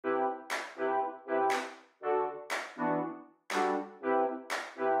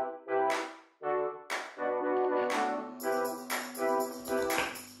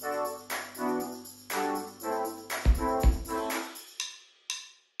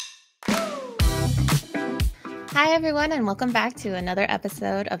Hi, everyone, and welcome back to another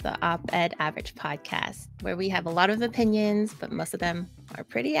episode of the Op-Ed Average podcast, where we have a lot of opinions, but most of them are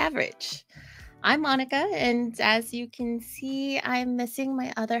pretty average. I'm Monica, and as you can see, I'm missing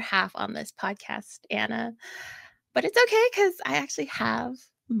my other half on this podcast, Anna. But it's okay because I actually have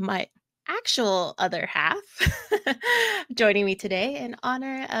my actual other half joining me today in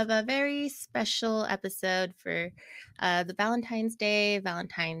honor of a very special episode for the Valentine's Day,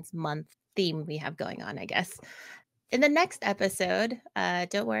 Valentine's month theme we have going on, I guess. In the next episode,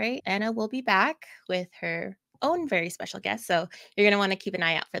 don't worry, Anna will be back with her own very special guest. So you're going to want to keep an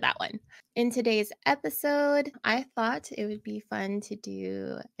eye out for that one. In today's episode, I thought it would be fun to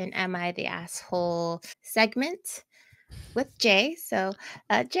do an Am I the Asshole segment with Jay. So,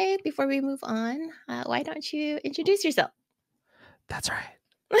 Jay, before we move on, why don't you introduce yourself? That's right.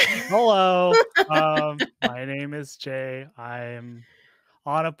 Hello. My name is Jay. I'm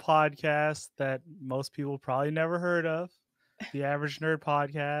on a podcast that most people probably never heard of, the Average Nerd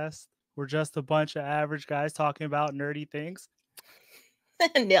Podcast. We're just a bunch of average guys talking about nerdy things.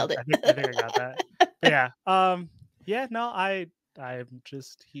 Nailed it. I think I got that. But yeah. I'm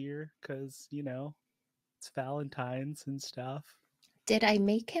just here because it's Valentine's and stuff. Did I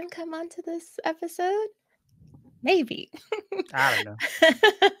make him come onto this episode? Maybe. I don't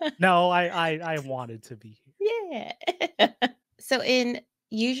know. No, I wanted to be here. Yeah. So in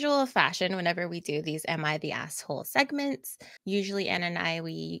usual fashion, whenever we do these Am I the Asshole segments, usually Anna and I,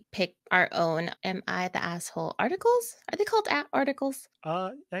 we pick our own Am I the Asshole articles. Are they called articles?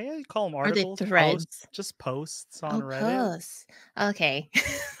 Yeah, you call them Are they articles. threads? Just posts on Reddit. Posts. Okay.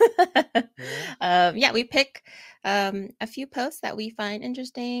 We pick a few posts that we find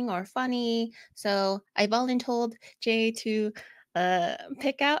interesting or funny. So I volunteered Jay to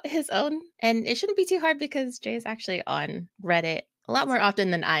pick out his own, and it shouldn't be too hard because Jay is actually on Reddit a lot more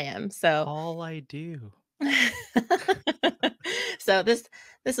often than I am. So all I do. So this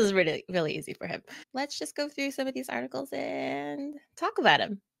is really, really easy for him. Let's just go through some of these articles and talk about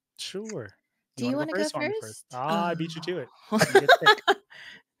them. Sure. Do you want to go first? I beat you to it.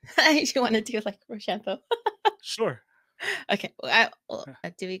 You want to do like Rochambeau? Sure. Okay.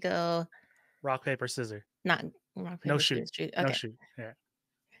 Do we go rock, paper, scissors? Not rock, paper, no shoot. Okay. No shoot. Yeah.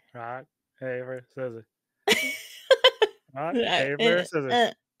 Rock, paper, scissors. Rock, paper,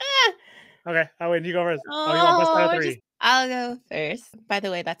 scissors. Okay, I win. You go first. You want best out of 3? I'll go first. By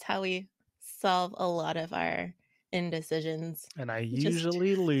the way, that's how we solve a lot of our indecisions. And I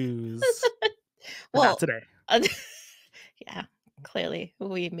usually lose. Well, not today. Yeah, clearly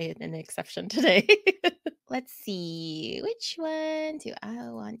we made an exception today. Let's see. Which one do I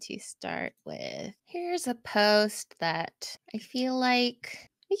want to start with? Here's a post that I feel like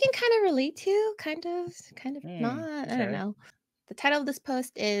we can kind of relate to, kind of not. Okay. I don't know. The title of this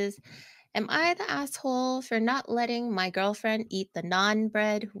post is, Am I the asshole for not letting my girlfriend eat the naan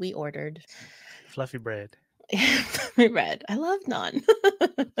bread we ordered? Fluffy bread. Fluffy bread. I love naan.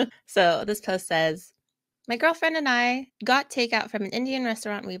 So this post says, my girlfriend and I got takeout from an Indian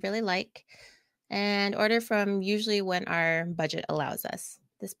restaurant we really like and order from usually when our budget allows us.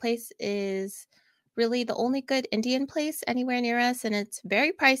 This place is really the only good Indian place anywhere near us, and it's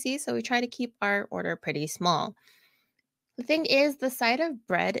very pricey, so we try to keep our order pretty small. The thing is, the side of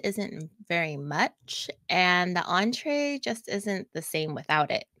bread isn't very much, and the entree just isn't the same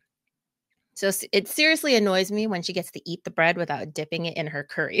without it. So it seriously annoys me when she gets to eat the bread without dipping it in her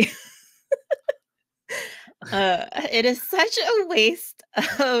curry. It is such a waste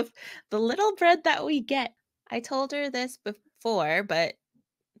of the little bread that we get. I told her this before, but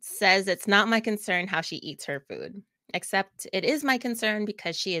says it's not my concern how she eats her food, except it is my concern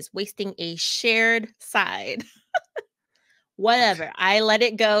because she is wasting a shared side. Whatever, I let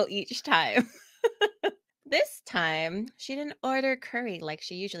it go each time. This time, she didn't order curry like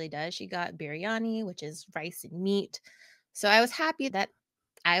she usually does. She got biryani, which is rice and meat. So I was happy that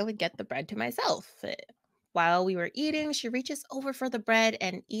I would get the bread to myself. While we were eating, she reaches over for the bread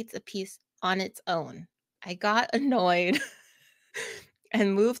and eats a piece on its own. I got annoyed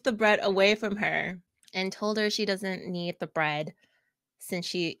and moved the bread away from her and told her she doesn't need the bread since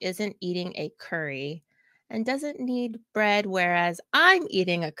she isn't eating a curry and doesn't need bread, whereas I'm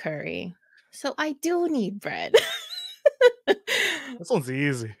eating a curry. So I do need bread. This one's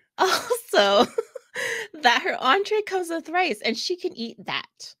easy. Also, that her entree comes with rice and she can eat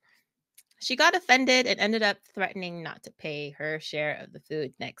that. She got offended and ended up threatening not to pay her share of the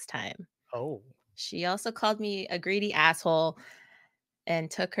food next time. Oh. She also called me a greedy asshole and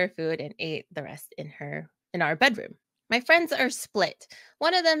took her food and ate the rest in our bedroom. My friends are split.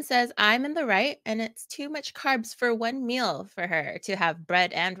 One of them says I'm in the right and it's too much carbs for one meal for her to have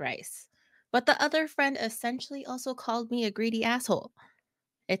bread and rice. But the other friend essentially also called me a greedy asshole.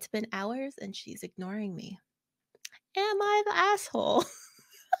 It's been hours and she's ignoring me. Am I the asshole?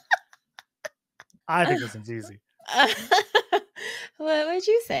 I think this one's easy. What would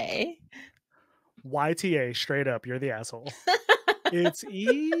you say? YTA, straight up, you're the asshole. It's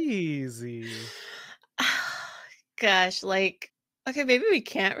easy. Gosh, like, okay, maybe we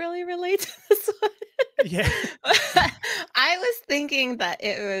can't really relate to this one. Yeah. I was thinking that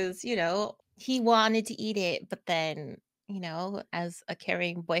it was, he wanted to eat it, but then, as a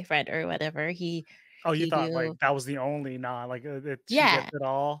caring boyfriend or whatever, Oh, you he thought, knew. like, that was the only like, that she gets Yeah. it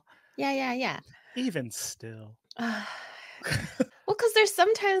all? Yeah, yeah, yeah. Even still. Well, because there's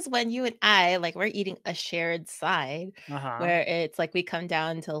sometimes when you and I, like, we're eating a shared side Uh-huh. where it's like we come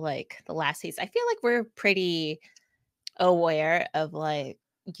down to like the last piece. I feel like we're pretty aware of like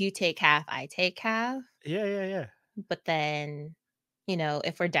you take half, I take half. Yeah, yeah, yeah. But then,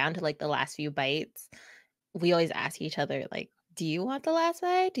 if we're down to like the last few bites, we always ask each other, like, do you want the last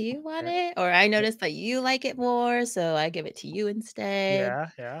bite? Do you want Yeah, it? Or I yeah, noticed that you like it more, so I give it to you instead. yeah,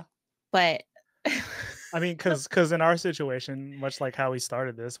 yeah. But I mean, because in our situation, much like how we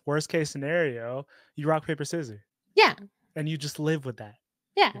started this, worst case scenario, you rock, paper, scissors, yeah, and you just live with that.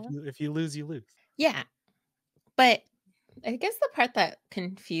 yeah, If you lose, you lose. yeah. But I guess the part that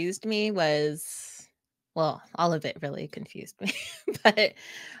confused me was, well, all of it really confused me. But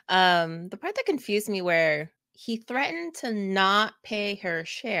the part that confused me where he threatened to not pay her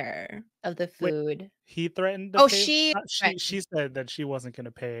share of the Wait, food. he threatened to Oh, pay she she threatened. said that she wasn't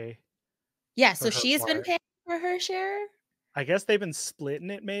gonna pay Yeah, for so her she's been part. paying for her share. I guess they've been splitting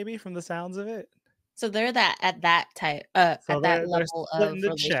it maybe from the sounds of it. So they're that So at that they're level splitting of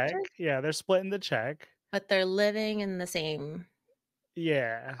the check. relationship, Yeah, they're splitting the check. but they're living in the same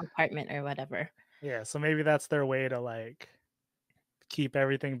Yeah. apartment or whatever. Yeah, so maybe that's their way to, like, keep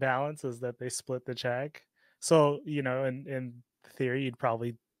everything balanced is that they split the check. So, in theory, you'd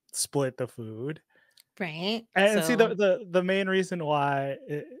probably split the food. Right? And see, So the main reason why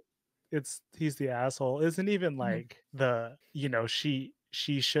it's he's the asshole isn't even mhm. like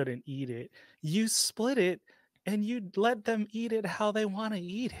she shouldn't eat it. You split it and you let them eat it how they wanna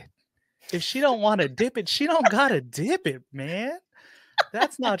eat it. If she don't wanna dip it, she don't gotta dip it, man.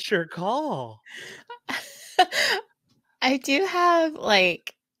 That's not your call. I do have,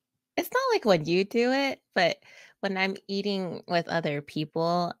 like, it's not like when you do it, but when I'm eating with other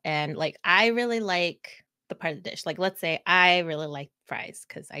people and, like, I really like the part of the dish. Like, let's say I really like fries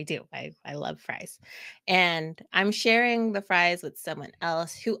because I do. I love fries. And I'm sharing the fries with someone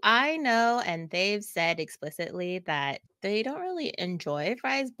else who I know and they've said explicitly that they don't really enjoy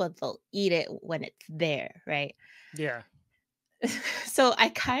fries, but they'll eat it when it's there, right? Yeah. So I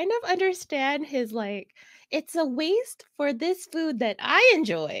kind of understand his like, it's a waste for this food that I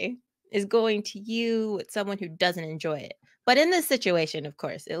enjoy is going to you with someone who doesn't enjoy it. But in this situation, of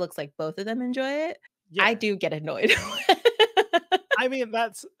course, it looks like both of them enjoy it. I Yeah. do get annoyed. I mean,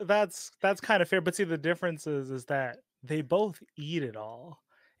 that's kinda fair, but see, the difference is that they both eat it all.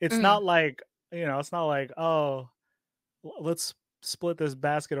 It's Mm, not like, it's not like, "Oh, let's split this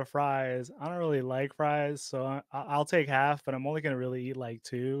basket of fries. I don't really like fries, so I'll take half, but I'm only gonna really eat like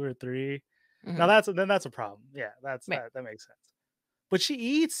 2 or 3." Now mhm, that's a problem. Yeah, right. that makes sense. But she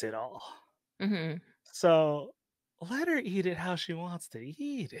eats it all. Mhm. So let her eat it how she wants to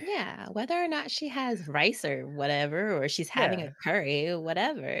eat it. Yeah, whether or not she has rice or whatever, or she's having Yeah. a curry,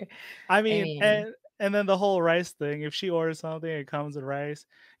 whatever. I I mean, mean, and then the whole rice thing, if she orders something, it comes with rice,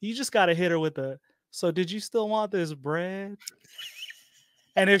 you just gotta hit her with the, "So did you still want this bread?"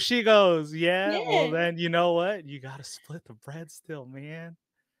 And if she goes, "Yeah," well, yeah. then you know what? You gotta split the bread still, man.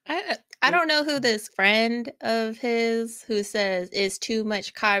 I It don't know who this friend of his who says is too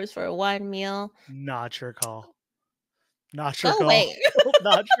much carbs for one meal. Not your call. Not your Go call. away.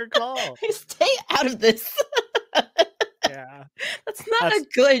 Not your call. Stay out of this. Yeah, That's not that's a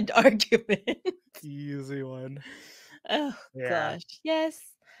good argument. easy one. Oh Yeah, gosh.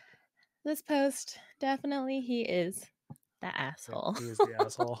 Yes, this post definitely he is the yeah, asshole. he is the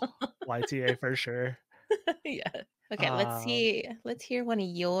asshole. YTA for sure. Yeah. Okay, let's Um, see. Let's hear one of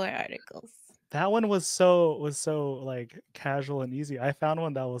your articles. that one was so, like, casual and easy. I found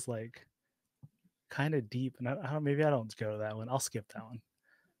one that was, like, kinda deep, and I don't maybe I don't go to that one. I'll skip that one.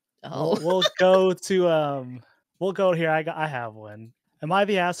 Oh. We'll go here. I have one. Am I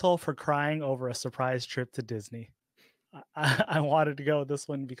the asshole for crying over a surprise trip to Disney? I wanted to go with this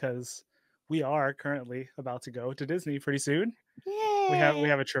one because we are currently about to go to Disney pretty soon. We Yay.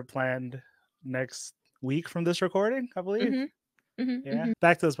 have a trip planned next week from this recording, I believe. Mhm. Mhm. Yeah. Mhm.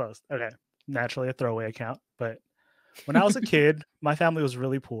 Back to this post. Okay. Naturally a throwaway account, but When I was a kid, my family was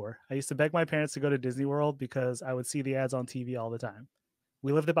really poor. I used to beg my parents to go to Disney World because I would see the ads on TV all the time.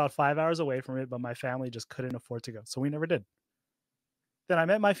 We lived about 5 hours away from it, but my family just couldn't afford to go, so we never did. Then I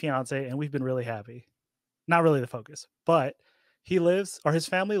met my fiance, and we've been really happy. Not really the focus, but his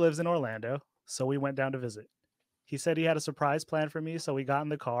family lives in Orlando, so we went down to visit. He said he had a surprise plan for me, so we got in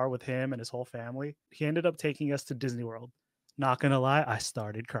the car with him and his whole family. He ended up taking us to Disney World. Not gonna lie, I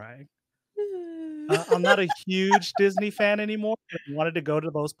started crying. I'm not a huge Disney fan anymore. I wanted to go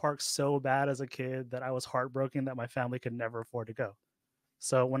to those parks so bad as a kid that I was heartbroken that my family could never afford to go.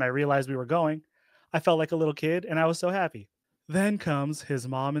 So when I realized we were going, I felt like a little kid and I was so happy. Then comes his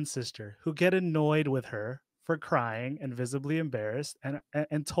mom and sister, who get annoyed with her for crying and visibly embarrassed,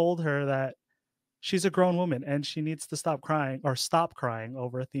 and told her that she's a grown woman and she needs to stop crying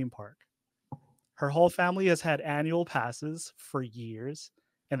over a theme park. Her whole family has had annual passes for years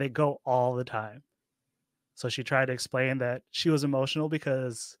and they go all the time. So she tried to explain that she was emotional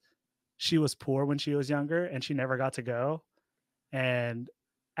because she was poor when she was younger and she never got to go. And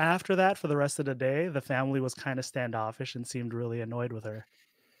after that, for the rest of the day, the family was kind of standoffish and seemed really annoyed with her.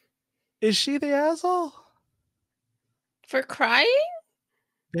 Is she the asshole? For crying?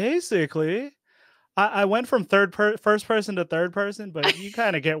 Basically. I went from first person to third person, but you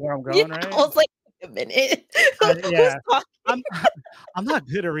kind of get where I'm Yeah, going, I right? was like, "Wait a minute. Who's Yeah. talking?" I'm I'm not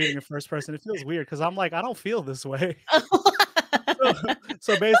good at reading in first person. It feels weird because I'm like, I don't feel this way. So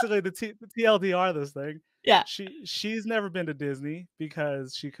so basically the TLDR this thing, Yeah. she's never been to Disney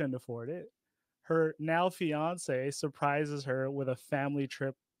because she couldn't afford it. Her now fiance surprises her with a family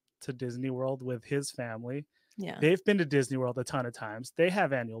trip to Disney World with his family. Yeah, They've been to Disney World a ton of times. They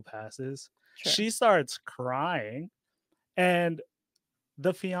have annual passes. sure. She starts crying, and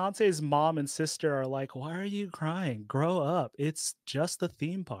the fiance's mom and sister are like, "Why are you crying? Grow up. It's just a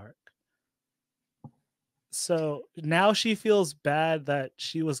theme park." So now she feels bad that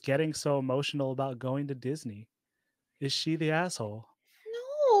she was getting so emotional about going to Disney. Is she the asshole?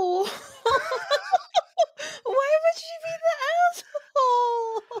 No. Why would she be the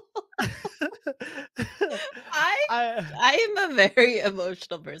asshole? I I I am a very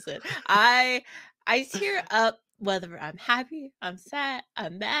emotional person. I tear up whether I'm happy, I'm sad,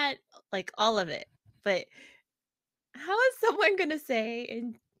 I'm mad, like all of it. But how is someone gonna say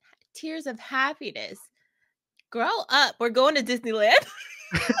in tears of happiness, grow up, we're going to Disneyland?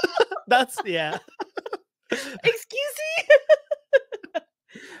 that's yeah. Excuse me?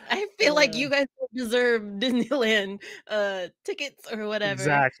 I feel like Uh, you guys don't deserve Disneyland tickets or whatever.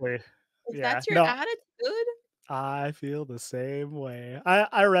 exactly. If Yeah. that's your No, attitude, I feel the same way.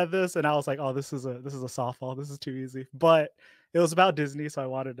 I read this and I was like, "Oh, this is a softball. This is too easy." But it was about Disney, so I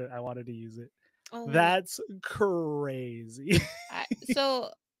wanted to use it. oh, That's crazy.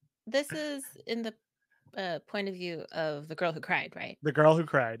 so this is in the point of view of the girl who cried, right? The girl who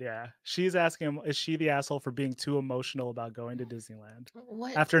cried, yeah. She's asking him, is she the asshole for being too emotional about going to Disneyland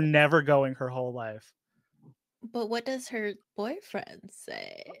What after never going her whole life? but what does her boyfriend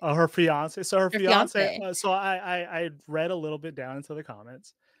say? Her fiance. So her Her fiance. fiance. So I read a little bit down into the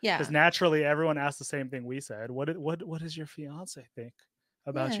comments because Yeah. naturally everyone asked the same thing we said. What does your fiance think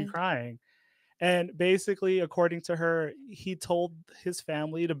about you Yeah. crying? And basically, according to her, he told his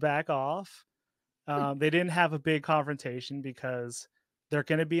family to back off. Hmm. They didn't have a big confrontation because they're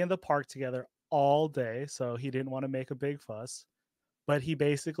going to be in the park together all day. So he didn't want to make a big fuss. But he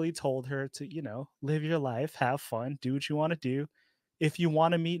basically told her to, live your life, have fun, do what you want to do. If you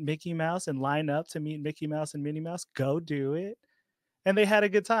want to meet Mickey Mouse and line up to meet Mickey Mouse and Minnie Mouse, go do it. And they had a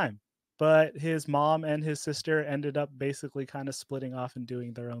good time. But his mom and his sister ended up basically kind of splitting off and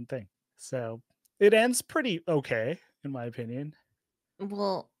doing their own thing. So it ends pretty okay, in my opinion.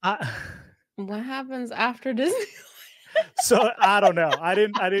 Well, I, what happens after Disney? so I don't know. I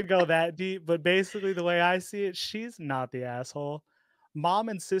didn't go that deep, but basically the way I see it, she's not the asshole. Mom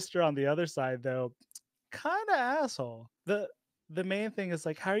and sister on the other side though, kind of asshole. The main thing is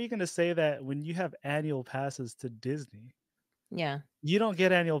like how are you going to say that when you have annual passes to Disney? Yeah. You don't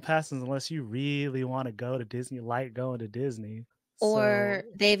get annual passes unless you really want to go to Disney, like going to Disney. Or So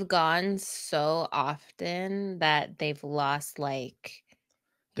they've gone so often that they've lost, like,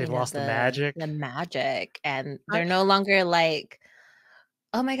 they've lost the magic. the magic, and I they're no longer like,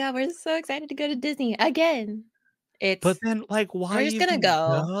 "Oh my god, we're so excited to go to Disney again." But It's, then like "We're why just gonna even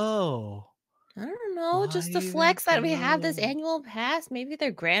go." go? I don't know, Why just the even flex that we have this go? annual pass, maybe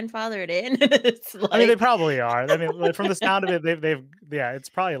they're grandfathered in. It's I mean, they like probably are. I mean, like, from the sound of it, they've yeah, it's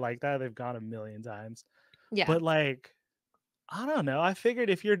probably like that. They've gone a million times. yeah. But, like, I don't know. I figured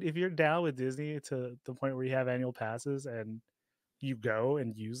if you're down with Disney to the point where you have annual passes and you go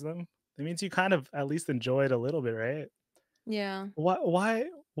and use them, It means you kind of at least enjoy it a little bit, right? Yeah.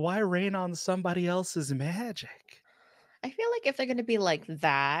 Why rain on somebody else's magic? I feel like if they're gonna be like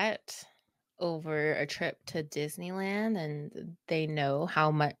that over a trip to Disneyland and they know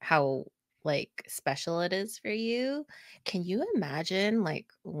how, like, special it is for you, can you imagine, like,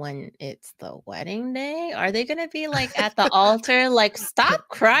 when it's the wedding day? Are they gonna be, like, at the altar, like, "Stop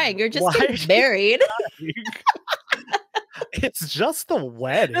crying, you're just Why are getting you married." crying? It's just a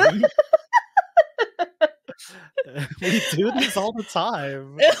wedding. We do this all the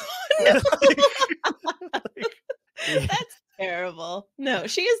time. No. Like, yeah, That's terrible. No,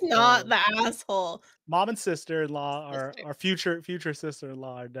 she is uh, not the asshole. mom and sister-in-law are Sister. our future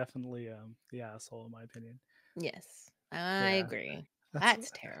sister-in-law are definitely, the asshole in my opinion. Yes, I Yeah, agree. that's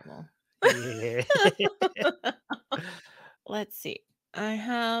That's terrible. yeah. Let's see. I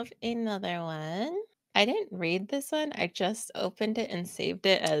have another one. I didn't read this one. I just opened it and saved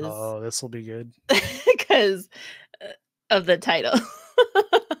it as Oh, this'll be good. because of the title.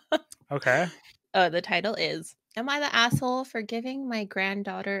 Okay. Oh, the title is Am I the asshole for giving my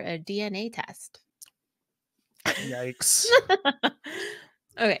granddaughter a DNA test? Yikes.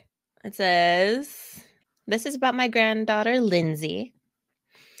 Okay. It says this is about my granddaughter, Lindsay.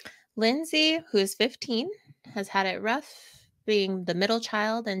 Lindsay, who is 15, has had it rough being the middle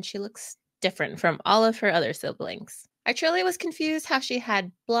child, and she looks different from all of her other siblings. I truly was confused how she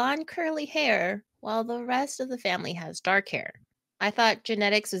had blonde, curly hair while the rest of the family has dark hair. I thought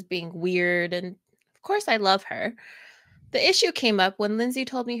genetics was being weird, and of course, I love her. The issue came up when Lindsay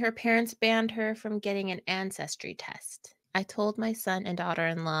told me her parents banned her from getting an ancestry test. I told my son and daughter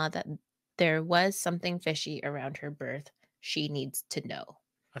in law that there was something fishy around her birth. She needs to know.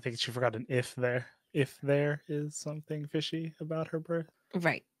 I think she forgot an if there. If there is something fishy about her birth.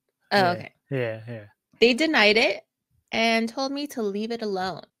 Right. Oh, Yeah. okay. Yeah. They denied it and told me to leave it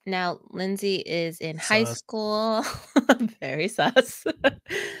alone. Now, Lindsay is in high Sus. school. Very sus.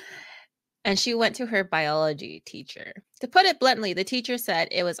 And she went to her biology teacher. To put it bluntly, the teacher said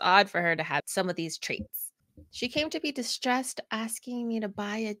it was odd for her to have some of these traits. She came to be distressed, asking me to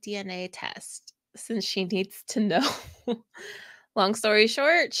buy a DNA test since she needs to know. Long story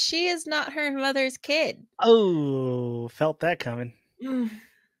short, she is not her mother's kid. Oh, felt that coming. Mm.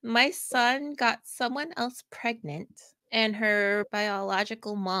 My son got someone else pregnant, and her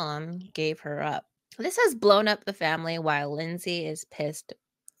biological mom gave her up. This has blown up the family while Lindsay is pissed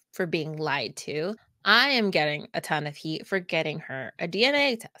for being lied to. I am getting a ton of heat for getting her a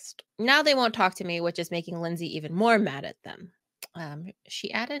DNA test. Now they won't talk to me, which is making Lindsay even more mad at them.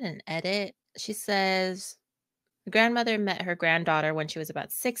 She added an edit. She says, grandmother met her granddaughter when she was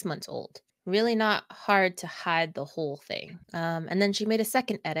about 6 months old. Really not hard to hide the whole thing. And then she made a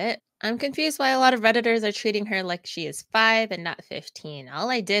second edit. I'm confused why a lot of Redditors are treating her like she is 5 and not 15. All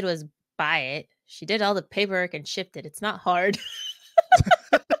I did was buy it. She did all the paperwork and shipped it. It's not hard.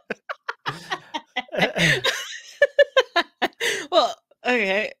 Well,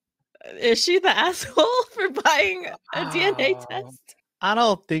 okay. Is she the asshole for buying a DNA Oh, test? I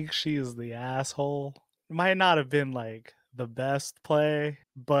don't think she's the asshole. Might not have been like the best play,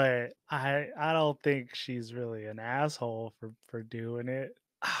 but I don't think she's really an asshole for doing it.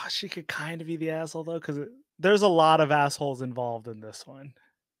 Ah, she could kind of be the asshole though, because there's a lot of assholes involved in this one.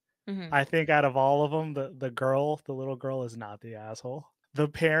 Mhm. I think out of all of them, the little girl is not the asshole. The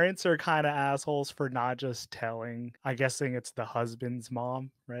parents are kinda assholes for not just telling, I guessing it's the husband's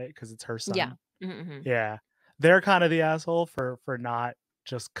mom, right? Because it's her Yeah. son. Mhm, mhm. Yeah. They're kinda the asshole for not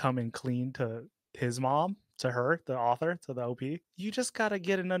just coming clean to his mom, to her, the author, to the OP. You just gotta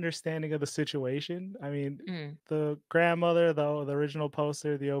get an understanding of the situation. I mean, Mhm, the grandmother, the original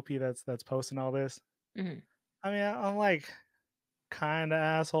poster, the OP that's posting all this, mhm. I mean, I'm like, kinda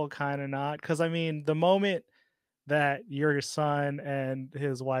asshole, kinda not. Because I mean, the moment that your son and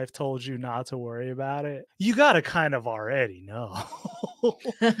his wife told you not to worry about it, you gotta kind of already know.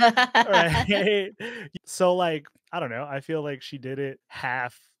 Right? So, like, I don't know, I feel like she did it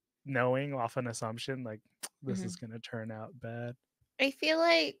half knowing off an assumption, like, this is Mhm. gonna turn out bad. I feel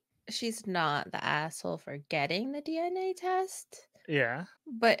like she's not the asshole for getting the DNA test, Yeah.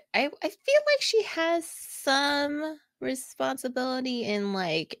 but I feel like she has some responsibility in,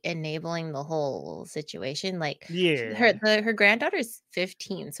 like, enabling the whole situation, like, Yeah. her granddaughter's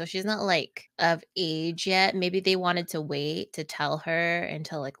 15, so she's not, like, of age yet. Maybe they wanted to wait to tell her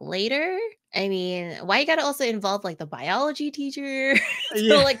until, like, later? I mean, why you gotta also involve, like, the biology teacher to,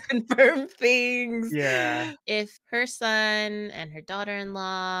 Yeah. like, confirm things? Yeah. If her son and her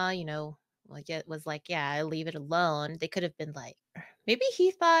daughter-in-law, like, it was like, "Yeah, leave it alone," they could have been like maybe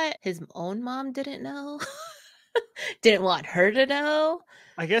he thought his own mom didn't know? Didn't want her to know?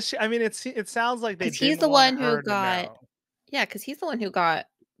 I guess I mean, it sounds like they Because he's didn't the want one who her to got know. yeah, because he's the one who got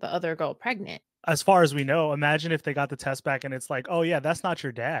the other girl pregnant. As far as we know, imagine if they got the test back and it's like, "Oh, yeah, that's not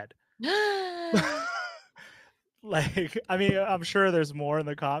your dad." Oh, Like, I mean, I'm sure there's more in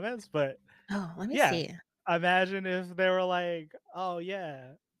the comments, but let me yeah, see. imagine if they were like, "Oh,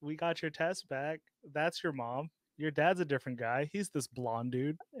 yeah, we got your test back. That's your mom. Your dad's a different guy. He's this blonde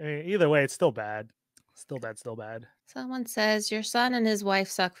dude." I mean, either way, it's still bad. Still bad, still bad. Someone says your son and his wife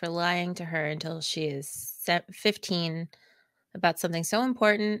suck for lying to her until she is 15 about something so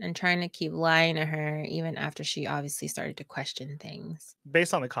important and trying to keep lying to her even after she obviously started to question things.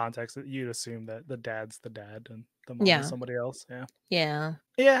 Based on the context, you'd assume that the dad's the dad and the mom is Yeah. somebody else, yeah. Yeah.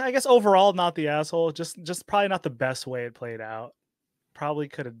 Yeah, I guess overall, not the asshole, just probably not the best way it played out. Probably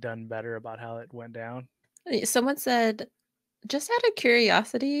could have done better about how it went down. Someone said, just out of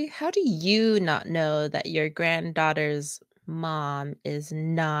curiosity, how do you not know that your granddaughter's mom is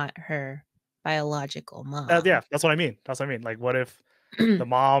not her biological Yeah, mom? that's what I mean, that's what I mean, like, what if the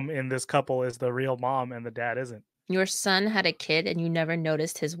mom in this couple is the real mom and the dad isn't? Your son had a kid and you never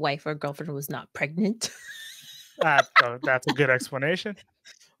noticed his wife or girlfriend was not pregnant? That's a good explanation.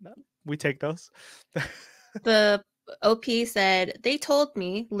 No, we take those. The OP said, they told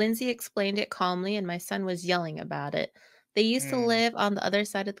me. Lindsay explained it calmly, and my son was yelling about it. They used to Mm, live on the other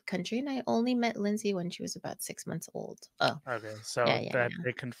side of the country, and I only met Lindsay when she was about 6 months old. Oh, okay, yeah, so yeah, that yeah.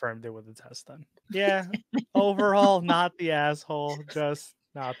 they confirmed it with the test then. Yeah, overall, not the asshole, just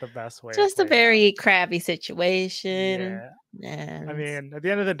not the best way it Just a played out. very crabby situation. Yeah. I And mean, at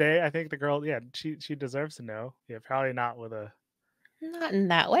the end of the day, I think the girl, yeah, she deserves to know. Yeah, probably not with a not in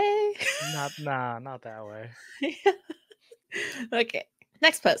that way. not that way. Okay,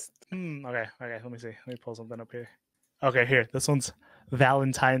 next post. Okay, let me see. Let me pull something up here. Okay, here. This one's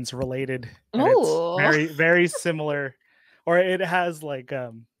Valentine's related, and it's Oh, very similar, or it has like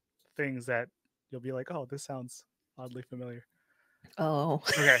things that you'll be like, oh, this sounds oddly familiar. oh.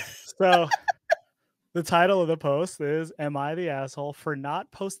 Okay, so the title of the post is "Am I the asshole for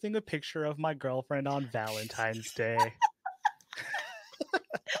not posting a picture of my girlfriend on Valentine's Day?"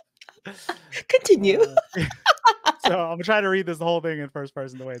 Continue. Uh, so I'm gonna try to read this whole thing in first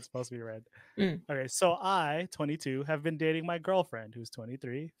person the way it's supposed to be read. Mm. Okay, so I, 22, have been dating my girlfriend, who's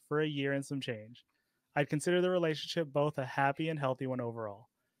 23, for a year and some change. I'd consider the relationship both a happy and healthy one overall.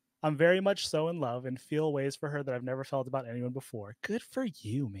 I'm very much so in love and feel ways for her that I've never felt about anyone before. Good for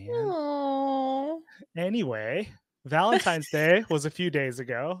you, man. Oh. Anyway, Valentine's Day was a few days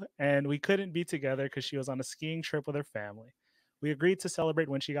ago, and we couldn't be together because she was on a skiing trip with her family. We agreed to celebrate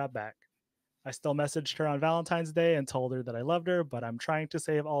when she got back. I still messaged her on Valentine's Day and told her that I loved her, but I'm trying to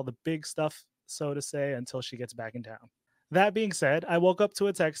save all the big stuff, so to say, until she gets back in town. That being said, I woke up to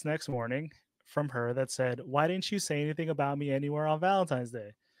a text next morning from her that said, "Why didn't you say anything about me anywhere on Valentine's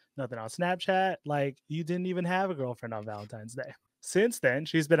Day? Nothing on Snapchat, like you didn't even have a girlfriend on Valentine's Day." Since then,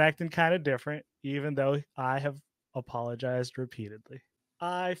 she's been acting kind of different, even though I have apologized repeatedly.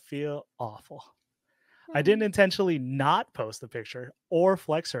 I feel awful. I didn't Hmm. intentionally not post the picture or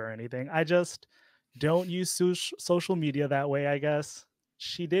flex her or anything. I just don't use social media that way, I guess.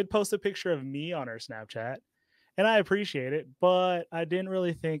 She did post a picture of me on her Snapchat, and I appreciate it, but I didn't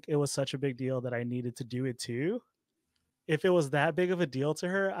really think it was such a big deal that I needed to do it too. If it was that big of a deal to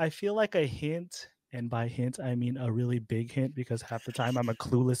her, I feel like a hint, and by hint, I mean a really big hint because half the time I'm a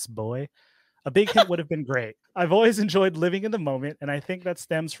clueless boy, a big hint would have been great. I've always enjoyed living in the moment, and I think that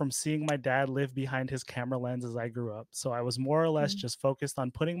stems from seeing my dad live behind his camera lens as I grew up. So I was more or less Mm. just focused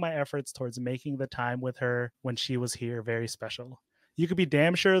on putting my efforts towards making the time with her when she was here very special. You could be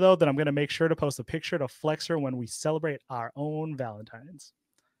damn sure, though, that I'm going to make sure to post a picture to flex her when we celebrate our own Valentine's.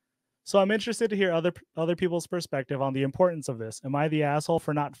 So I'm interested to hear other people's perspective on the importance of this. Am I the asshole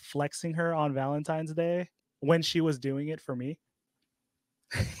for not flexing her on Valentine's Day when she was doing it for me?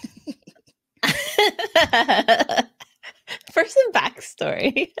 For some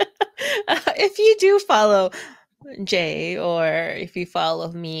backstory, if you do follow Jay or if you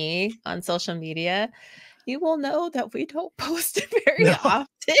follow me on social media, you will know that we don't post very No. often.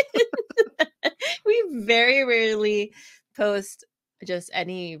 We very rarely post just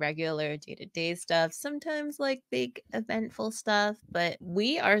any regular day to day stuff, sometimes like big eventful stuff, but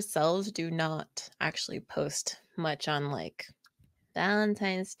we ourselves do not actually post much on like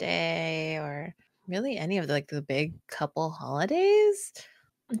Valentine's Day or really any of like the big couple holidays.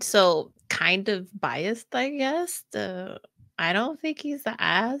 So kind of biased, I guess. I don't think he's the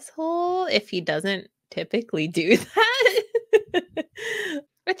asshole if he doesn't typically do that.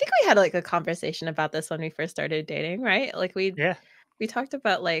 I think we had like a conversation about this when we first started dating, right? Like we Yeah. we talked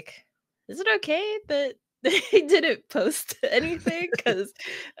about like, is it okay that they didn't post anything because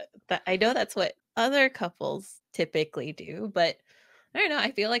I know that's what other couples typically do, but I don't know.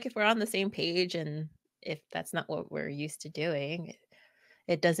 I feel like if we're on the same page and if that's not what we're used to doing,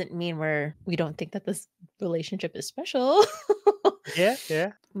 it doesn't mean we don't think that this relationship is special. Yeah,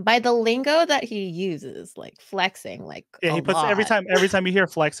 yeah. By the lingo that he uses, like flexing, like Yeah, a he puts lot. every time you hear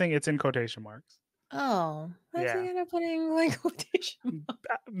flexing, it's in quotation marks. Oh, why's he Yeah. gonna putting like quotation?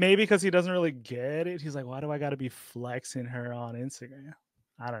 Maybe because he doesn't really get it. He's like, "Why do I gotta be flexing her on Instagram?"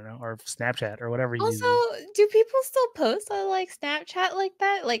 I don't know, or Snapchat or whatever he Also, uses. do people still post on like Snapchat like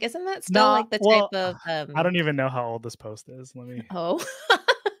that? Like, isn't that still Nah, like the type well, of I don't even know how old this post is. Let me oh.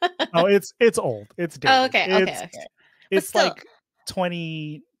 Oh, it's old. It's Oh, dated. okay, okay, okay. But It's still like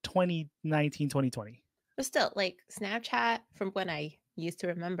 2019, 2020. but still, like, Snapchat from when I used to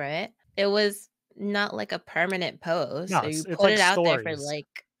remember it, it was not like a permanent post, No, so you it's put like it out there for, stories.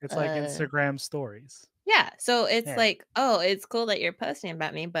 like, It's like uh Instagram stories. yeah, so it's Yeah. like, "Oh, it's cool that you're posting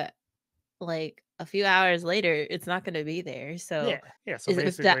about me," but, like, a few hours later, it's not gonna be there, so Yeah. Yeah, so is that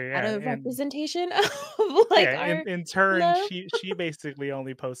basically, yeah, a and representation of, like, yeah, our in turn, love? she basically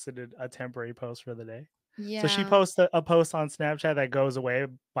only posted a temporary post for the day. So she Yeah. posts a post on Snapchat that goes away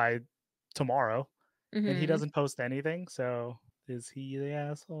by tomorrow, and he Mhm. doesn't post anything. So is he the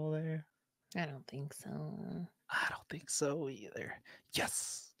asshole there? I don't think so. I don't think so either.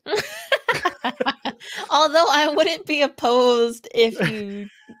 Yes. Although I wouldn't be opposed if you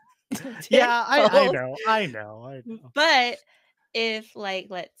did Yeah, I post, know, I know, I know. but if, like,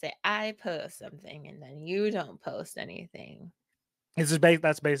 let's say I post something and then you don't post anything,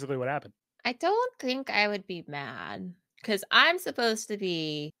 That's basically what happened. I don't think I would be mad because I'm supposed to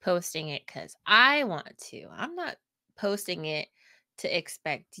be posting it because I want to. I'm not posting it to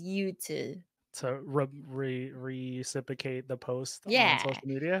expect you to. To reciprocate the post on Yeah, social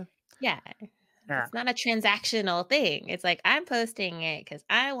media. yeah. Yeah, It's not a transactional thing. It's like I'm posting it because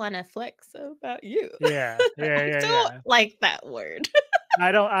I want to flex about you. yeah, yeah, I yeah, don't yeah. like that word.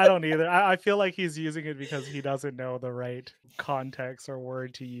 I don't either. I feel like he's using it because he doesn't know the right context or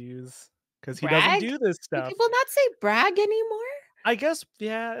word to use because he doesn't Brag? do this Do stuff. people not say brag anymore? I guess,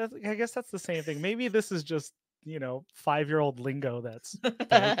 yeah, I guess that's the same thing. Maybe this is just, 5-year-old lingo that's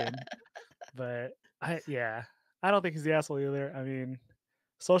broken, but yeah, I don't think he's the asshole either. I mean,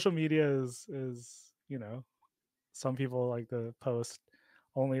 social media is, some people like to post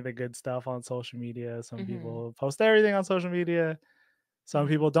only the good stuff on social media. Some Mhm, people post everything on social media. Some mhm.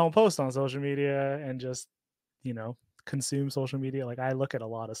 people don't post on social media and just, consume social media. Like I look at a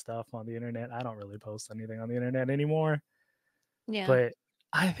lot of stuff on the internet. I don't really post anything on the internet anymore. Yeah. But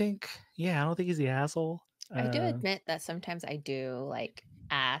I think, yeah, I don't think he's the asshole. I do Uh, admit that sometimes I do, like,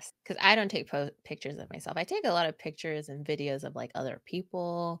 ask because I don't take pictures of myself. I take a lot of pictures and videos of, like, other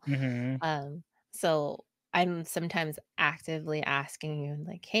people. mhm. So I'm sometimes actively asking you,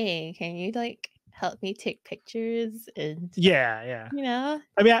 like, "Hey, can you, like, help me take pictures?" And, Yeah, yeah. you know,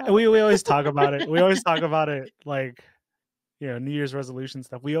 I mean, help. we always talk about it. We always talk about it like, New Year's resolution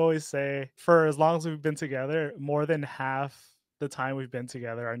stuff. We always say for as long as we've been together, more than half the time we've been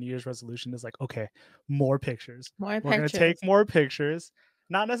together, our New Year's resolution is like, okay, more pictures. More We're gonna take pictures. more pictures,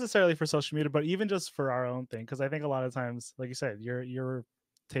 not necessarily for social media, but even just for our own thing. Because I think a lot of times, like you said, you're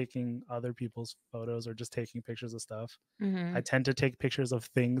taking other people's photos or just taking pictures of stuff. I Mhm, tend to take pictures of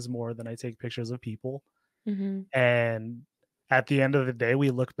things more than I take pictures of people. mhm. And at the end of the day, we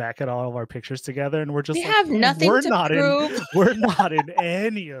look back at all of our pictures together and we're We just like, have man, nothing to prove. we're not in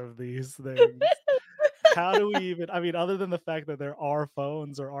any of these things. How do we even, I mean, other than the fact that there are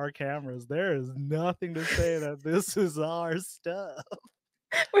phones or our cameras, there is nothing to say that this is our stuff.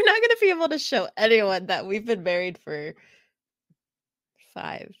 We're not gonna be able to show anyone that we've been married for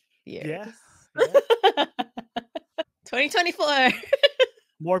 5 Yeah. years. Yeah. 2024.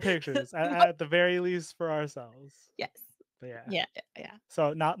 More pictures at the very least for ourselves. Yes. But yeah. Yeah, yeah, yeah.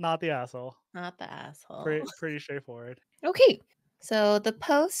 So not the asshole. Not the asshole. Pretty straightforward. Okay. So the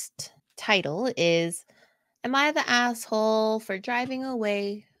post title is Am I the asshole for driving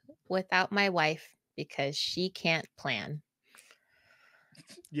away without my wife because she can't plan?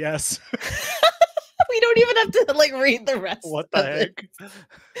 Yes. We don't even have to like read the rest What the of it. heck?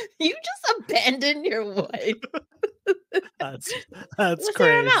 You just abandoned your wife. That's that's Let's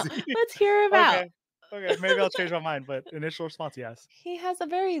hear him out. crazy. Let's hear him out. Okay. Okay, maybe I'll change my mind, but initial response, yes. He has a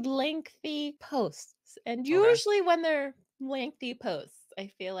very lengthy posts, and Okay. usually when they're lengthy posts, I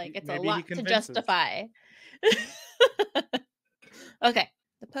feel like it's a Maybe he lot to convinces. justify. Okay.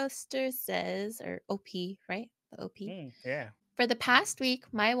 The poster says, or OP, right? The OP. Yeah. For the past week,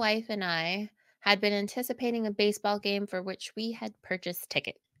 my wife and I had been anticipating a baseball game for which we had purchased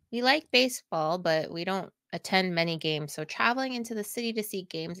tickets. We like baseball, but we don't attend many games, so traveling into the city to see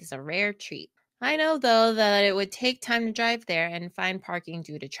games is a rare treat. I know, though, that it would take time to drive there and find parking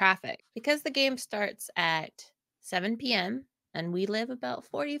due to traffic. Because the game starts at 7 p.m. and we live about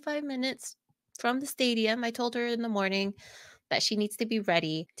 45 minutes from the stadium, I told her in the morning that she needs to be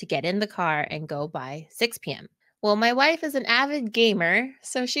ready to get in the car and go by 6 p.m. Well, my wife is an avid gamer,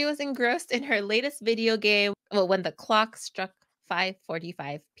 so she was engrossed in her latest video game when the clock struck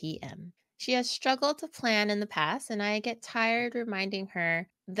 5:45 p.m. She has struggled to plan in the past, and I get tired reminding her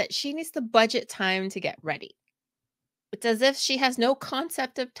that she needs to budget time to get ready. It's as if she has no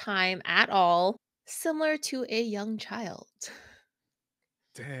concept of time at all, similar to a young child.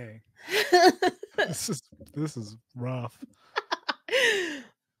 Dang. This is this is rough.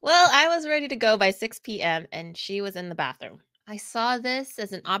 Well, I was ready to go by 6 p.m. and she was in the bathroom. I saw this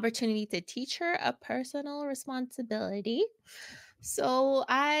as an opportunity to teach her a personal responsibility. So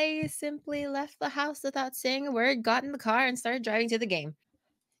I simply left the house without saying a word, got in the car, and started driving to the game.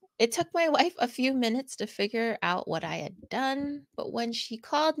 It took my wife a few minutes to figure out what I had done, but when she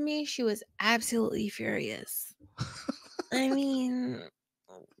called me, she was absolutely furious. I mean,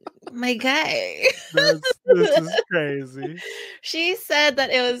 my guy. This is crazy. She said that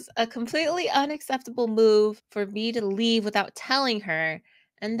it was a completely unacceptable move for me to leave without telling her,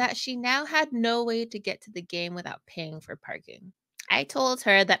 and that she now had no way to get to the game without paying for parking. I told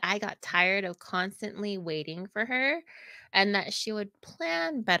her that I got tired of constantly waiting for her and that she would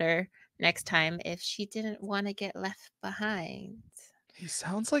plan better next time if she didn't want to get left behind. He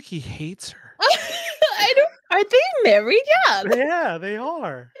sounds like he hates her. I don't Are they married? Yeah. Yeah, they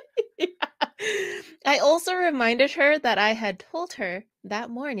are. Yeah. I also reminded her that I had told her that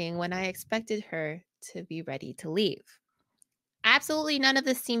morning when I expected her to be ready to leave. Absolutely none of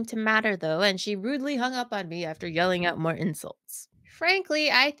this seemed to matter though, and she rudely hung up on me after yelling out more insults. Frankly,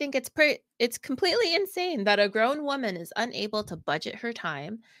 I think it's completely insane that a grown woman is unable to budget her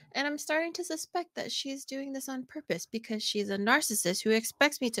time, and I'm starting to suspect that she's doing this on purpose because she's a narcissist who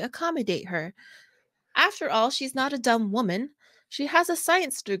expects me to accommodate her. After all, she's not a dumb woman. She has a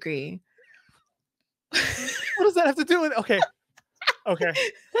science degree. What does that have to do with okay. Okay.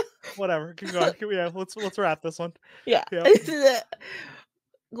 Whatever. Keep going. Yeah, let's wrap this one. Yeah. Yep.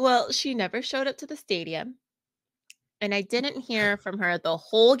 Well, she never showed up to the stadium, and I didn't hear from her the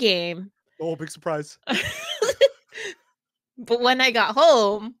whole game. Oh, big surprise. But when I got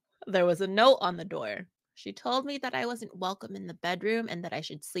home, there was a note on the door. She told me that I wasn't welcome in the bedroom and that I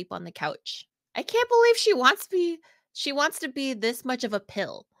should sleep on the couch. I can't believe she wants to be this much of a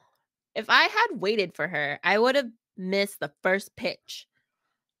pill. If I had waited for her, I would have missed the first pitch.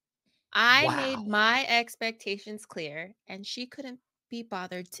 I made Wow. my expectations clear, and she couldn't be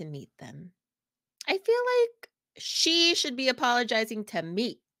bothered to meet them. I feel like she should be apologizing to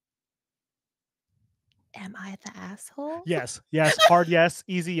me. Am I the asshole? Yes. Yes. Hard yes.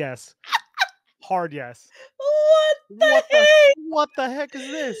 Easy yes. Hard yes. What What the the what the heck is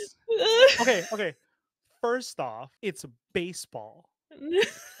this? heck? Okay, okay. First off, it's baseball.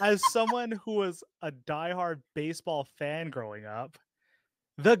 As someone who was a diehard baseball fan growing up,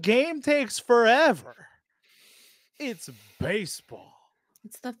 the game takes forever. It's baseball.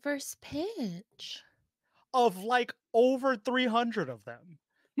 It's the first pitch. Of like over 300 of them.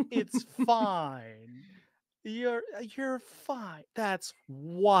 It's fine. You're fine. That's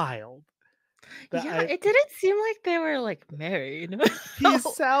wild. That Yeah, I it didn't seem like they were, like, married. He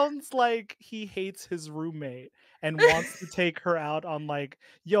sounds like he hates his roommate and wants to take her out on like,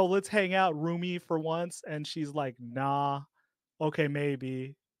 "Yo, let's hang out, roomie, for once." And she's like, "Nah, okay,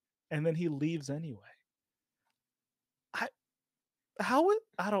 maybe." And then he leaves anyway. I how would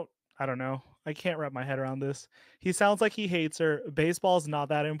I don't know. I can't wrap my head around this. He sounds like he hates her. Baseball's not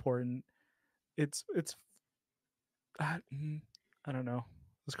that important. It's I, I don't know.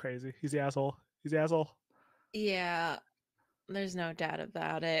 It's crazy. He's the asshole. He's the asshole. Yeah, there's no doubt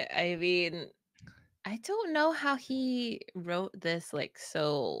about it. I mean, I don't know how he wrote this, like,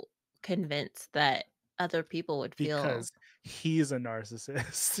 so convinced that other people would feel. Because he's a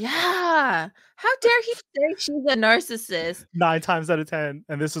narcissist. Yeah. How dare he say she's a narcissist? 9 times out of 10,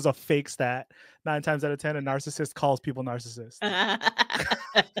 and this is a fake stat, 9 times out of 10, a narcissist calls people narcissist.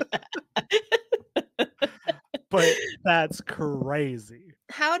 But that's crazy.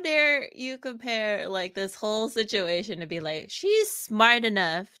 How dare you compare, like, this whole situation to be like, she's smart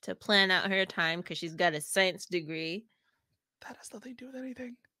enough to plan out her time because 'cause she's got a science degree, That has nothing to do with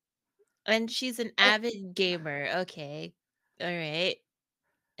anything. and she's an I avid gamer. Okay. Alright.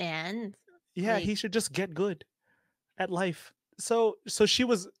 And, Yeah, like, he should just get good at life. So she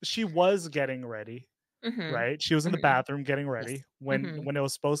was getting ready. Mhm. right? She was in the Mhm. bathroom getting Yes. ready Mhm. when it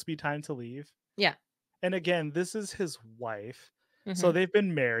was supposed to be time to leave. Yeah. And again, this is his wife. So Mhm. they've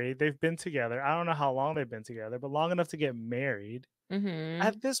been married, they've been together. I don't know how long they've been together, but long enough to get married. Mhm.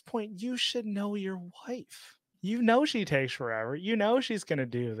 At this point, you should know your wife. You know she takes forever. You know she's gonna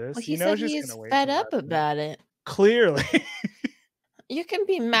do Well, this. he You know said she's he's gonna wait fed till up last minute. about it. Clearly. You can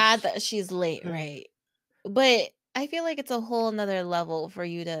be mad that she's late, right? But I feel like it's a whole nother level for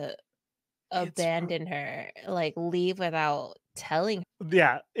you to It's r abandon her, like, leave without telling.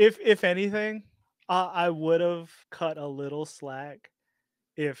 Yeah, if anything, I would've cut a little slack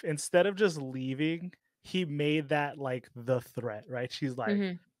if instead of just leaving, he made that, like, the threat, right? She's like,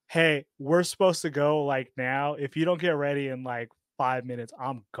 Mhm. "Hey, we're supposed to go, like, now. If you don't get ready in, like, 5 minutes,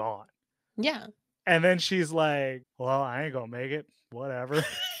 I'm gone." Yeah. And then she's like, "Well, I ain't gonna make it, whatever."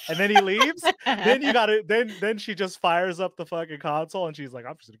 And then he leaves. Then you gotta then she just fires up the fucking console and she's like,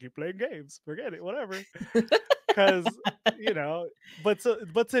 "I'm just gonna keep playing games. Forget it, whatever." 'Cause, you know, but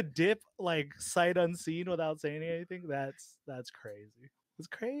to dip, like, sight unseen without saying anything, that's crazy. It's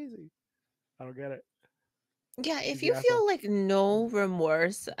crazy. I don't get it. Yeah, if She's the you asshole. feel, like, no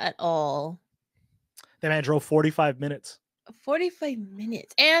remorse at all, That man drove 45 minutes. 45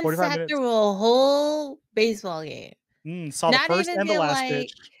 minutes and 45 sat minutes. through a whole baseball game. Saw the Not first even and the being last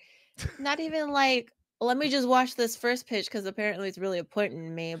pitch. like not even like, "Let me just watch this first pitch because apparently it's really important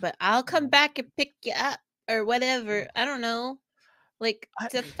to me, but I'll come Mm. back and pick you up," or whatever. I don't know. Like, I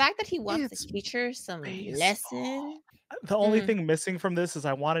the fact that he wants to It's teach her some baseball. lesson. The only Mm. thing missing from this is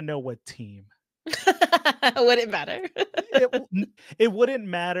I wanna know what team. Would it matter? It w n it wouldn't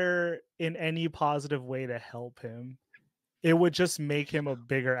matter in any positive way to help him. It would just make him a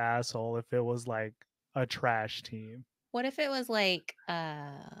bigger asshole if it was, like, a trash team. What if it was like,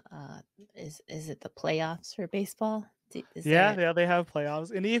 is it the playoffs for baseball? Is Yeah, there yeah, they have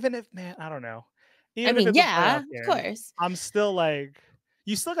playoffs, and even if man, I don't know. I Even if mean, it's a yeah, playoff of game, course. I'm still like,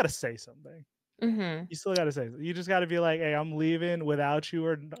 you still gotta say something. Mhm. You still gotta say you just gotta be like, "Hey, I'm leaving without you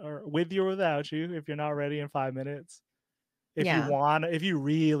or with you or without you if you're not ready in 5 minutes." Yeah. If you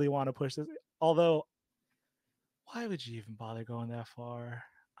really wanna push this, although, why would you even bother going that far?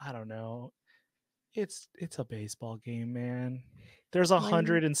 I don't know. It's a baseball game, man. There's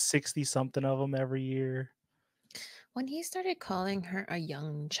When 160 something of them every year. when he started calling her a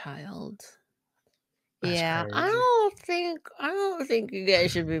young child, That's yeah, crazy. I don't think you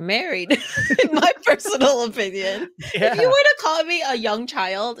guys should be married, in my personal opinion. If you Yeah, were to call me a young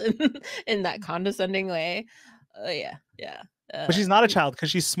child in that condescending way, yeah, yeah, but she's not a n child because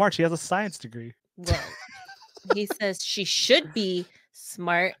she's smart, she has a science degree. well, he says she should be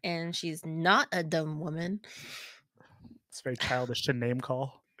smart and she's not a dumb woman. It's very childish to name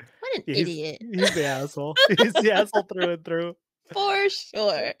call. What an Yeah, idiot. he's the asshole. He's the asshole through and through. For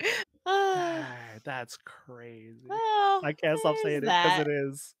sure. Ah, That's crazy. well, I can't stop there's saying it because that. it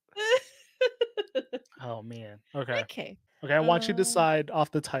is. Oh, man. Okay. Okay. Okay, I want you to Um, decide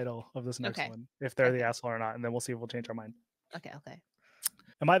off the title of this next okay. one, if they're the Okay. asshole or not, and then we'll see if we'll change our mind. Okay, okay.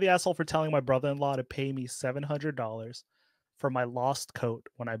 Am I the asshole for telling my brother-in-law to pay me $700 for my lost coat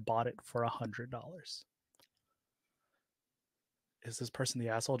when I bought it for $100? Is this person the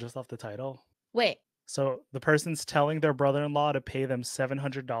asshole just off the title? Wait, So the person's telling their brother-in-law to pay them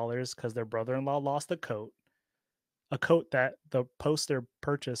 $700 because their brother-in-law lost a coat that the poster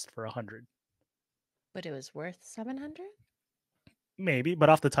purchased for 100. but it was worth 700? Maybe, but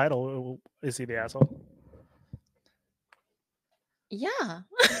off the title, is he the asshole? Yeah.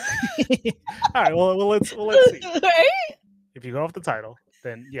 All right, well let's see. Right? If you go off the title,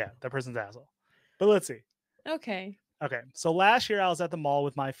 then yeah, that person's an asshole. But let's see. Okay. Okay, so last year I was at the mall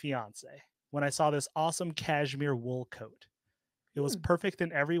with my fiance when I saw this awesome cashmere wool coat. It was Hmm, perfect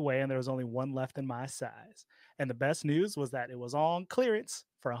in every way, and there was only one left in my size. And the best news was that it was on clearance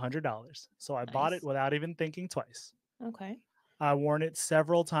for $100. So I bought it nice. without even thinking twice. Okay. I worn it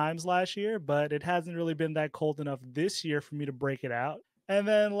several times last year, but it hasn't really been that cold enough this year for me to break it out. And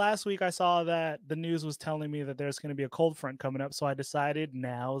then last week I saw that the news was telling me that there's going to be a cold front coming up, so I decided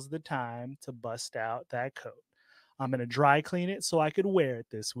now's the time to bust out that coat. I'm going to dry clean it so I could wear it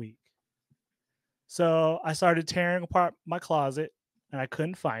this week. So I started tearing apart my closet and I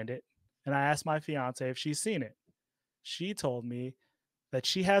couldn't find it. And I asked my fiance if she's seen it. She told me that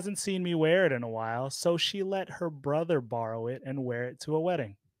she hasn't seen me wear it in a while, so she let her brother borrow it and wear it to a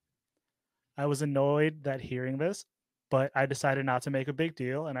wedding. I was annoyed that hearing this, but I decided not to make a big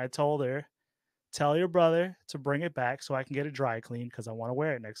deal. And I told her, tell your brother to bring it back so I can get it dry cleaned because I want to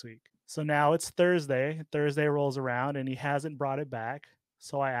wear it next week. So now it's Thursday. Thursday rolls around and he hasn't brought it back.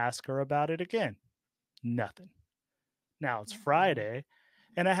 So I ask her about it again. Nothing. Now it's Oh. Friday,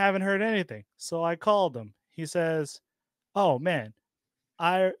 and I haven't heard anything. So I called him. He says, "Oh man,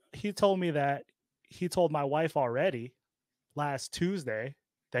 I he told me that he told my wife already last Tuesday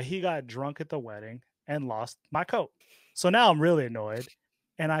that he got drunk at the wedding and lost my coat." So now I'm really annoyed.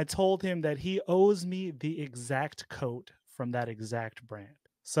 And I told him that he owes me the exact coat from that exact brand.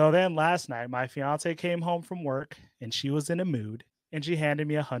 So then last night, my fiance came home from work and she was in a mood and she handed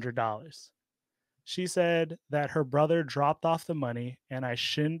me $100. She said that her brother dropped off the money and I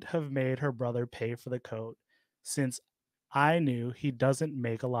shouldn't have made her brother pay for the coat since I knew he doesn't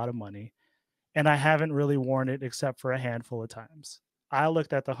make a lot of money and I haven't really worn it except for a handful of times. I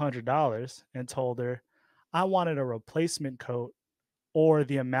looked at the $100 and told her I wanted a replacement coat or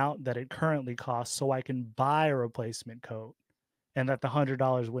the amount that it currently costs so I can buy a replacement coat and that the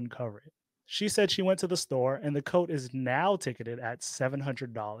 $100 wouldn't cover it. She said she went to the store and the coat is now ticketed at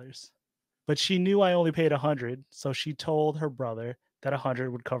 $700. But she knew I only paid 100, so she told her brother that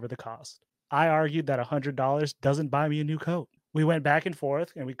 100 would cover the cost. I argued that $100 doesn't buy me a new coat. We went back and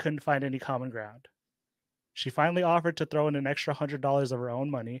forth and we couldn't find any common ground. She finally offered to throw in an extra $100 of her own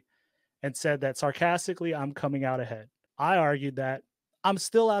money and said that sarcastically I'm coming out ahead. I argued that I'm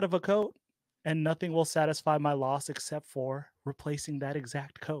still out of a coat and nothing will satisfy my loss except for replacing that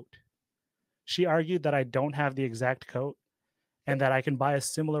exact coat. She argued that I don't have the exact coat and that I can buy a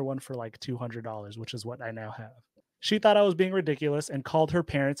similar one for like $200, which is what I now have. She thought I was being ridiculous and called her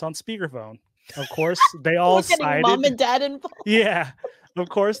parents on speakerphone. Of course, they all We're getting mom sided. and dad involved. Yeah. Of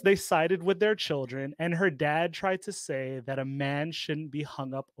course, they sided with their children, and her dad tried to say that a man shouldn't be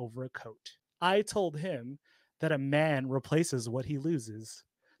hung up over a coat. I told him that a man replaces what he loses.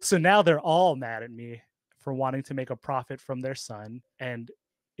 So now they're all mad at me for wanting to make a profit from their son and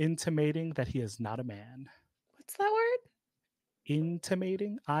intimating that he is not a man. What's that word?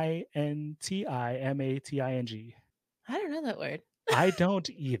 Intimating, Intimating. I don't know that word. I don't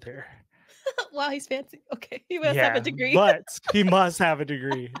either. Wow, he's fancy. Okay, he must have a Yeah, degree. but he must have a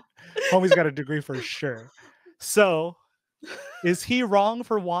degree. Homie's got a degree for sure. So, is he wrong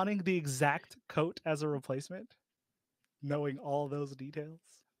for wanting the exact coat as a replacement? Knowing all those details?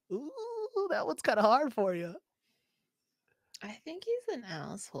 Ooh, that one's kind of hard for you. I think he's an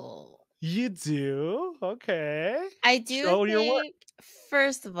asshole. You do? Okay. I do Show your work. think,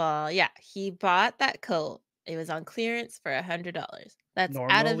 first of all, yeah, he bought that coat. It was on clearance for $100. That's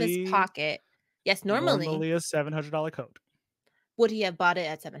out of his Normally, pocket. Yes, normally, normally a $700 coat. would he have bought it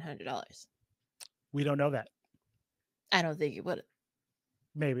at $700? We don't know that. I don't think he would,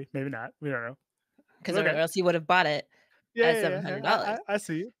 Maybe, maybe not. We don't know. because or Okay. else he would have bought it Yeah, at yeah, seven yeah. hundred dollars. I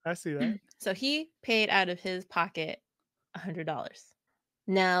see it. I see that. So he paid out of his pocket $100.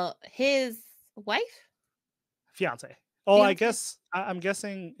 Now his wife, Fiance. Oh, I fiance, guess I'm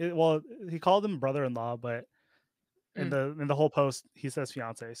guessing. Well, he called him brother-in-law, but in mm, the whole post he says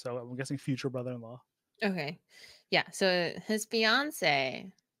fiance. So I'm guessing future brother-in-law. okay, yeah. So his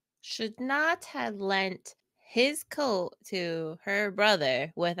fiance should not have lent his coat to her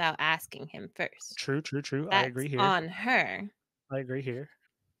brother without asking him first. True, true, true. I That's agree here. on her. I agree here.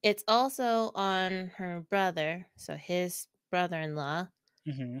 It's also on her brother, so his brother-in-law,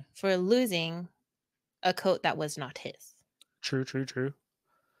 Hmm. for losing a coat that was not his. True, true, true.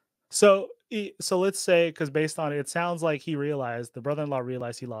 So, so let's say because based on it, it sounds like the brother-in-law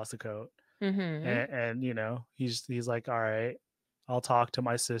realized he lost the coat, Mhm. and he's like, all right, I'll talk to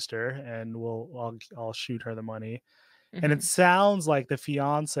my sister and I'll shoot her the money. And it Mhm. sounds like the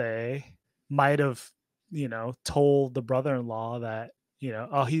fiance might have, told the brother-in-law that,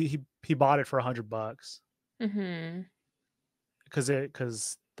 oh, he bought it for $100 Mhm.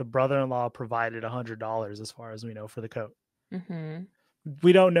 because the brother-in-law provided $100 as far as we know for the coat. Mhm.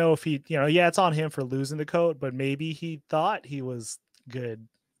 We don't know if yeah, it's on him for losing the coat, but maybe he thought he was good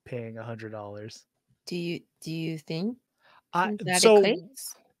paying $100. Do you think I that so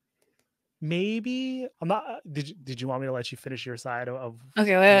equates? maybe I'm not. Did you want me to let you finish your side of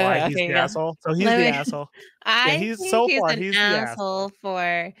Okay, wait, wait, why wait. he's Okay, the yeah. asshole? So he's Let the me asshole. Yeah, I he's think so he's far an he's the asshole asshole.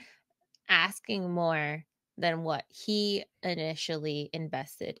 for asking more than what he initially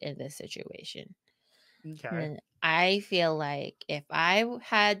invested in this situation. Okay. And I feel like if I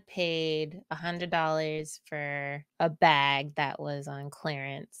had paid $100 for a bag that was on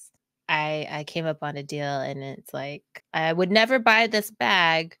clearance, I came up on a deal and it's like I would never buy this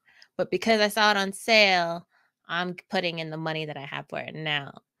bag, but because I saw it on sale, I'm putting in the money that I have for it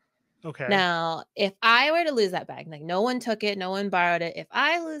now. Okay. Now, if I were to lose that bag, like no one took it, no one borrowed it, if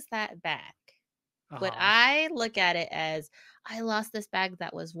I lose that bag, would Uh-huh. I look at it as I lost this bag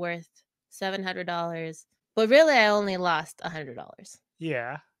that was worth $700, but really I only lost $100?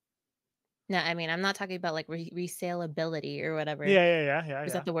 Yeah. No, I mean, I'm not talking about, like, resaleability or whatever. Yeah, yeah, yeah, yeah,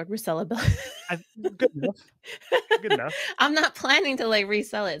 Is that yeah. the word? Resellability? I Good enough, good enough. I'm not planning to, like,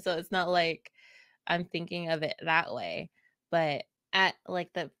 resell it, so it's not like I'm thinking of it that way, but at,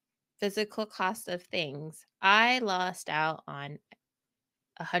 like, the physical cost of things, I lost out on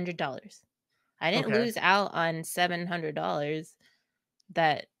 $100. I didn't Okay. lose out on $700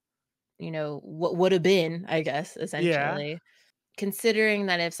 that, what would have been, I guess, Yeah, essentially. Considering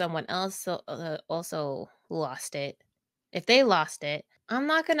that if someone else also lost it, if they lost it, I'm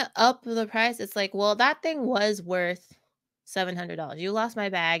not gonna up the price. It's like, well, that thing was worth $700. You lost my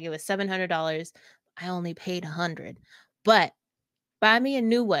bag. It was $700. I only paid 100. But buy me a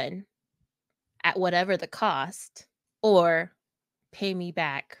new one at whatever the cost, or pay me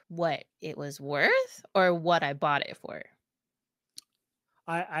back what it was worth or what I bought it for.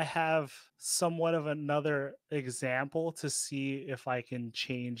 I have somewhat of another example to see if I can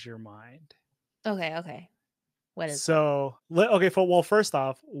change your mind. Okay, okay. What is it? So, okay, well, first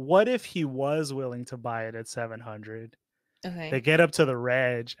off, what if he was willing to buy it at 700? They Okay. get up to the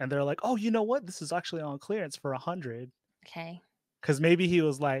reg and they're like, "Oh, you know what? This is actually on clearance for 100." Okay. Because maybe he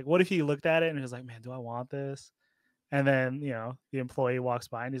was like, what if he looked at it and he was like, "Man, do I want this?" And then, the employee walks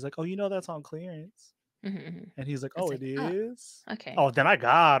by and he's like, "Oh, that's on clearance." Mhm, mhm. And he's like, It's "Oh, like, it oh, is? okay. Oh, then I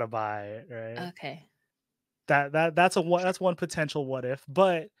gotta buy it, right?" Okay. That's one potential what if,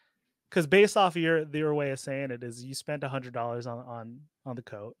 but because based off of your way of saying it is you spent $100 on the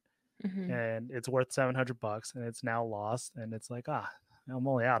coat Mhm. and it's worth $700 and it's now lost and it's like, I'm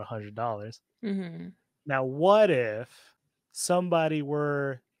only out $100. Mhm. Now, what if somebody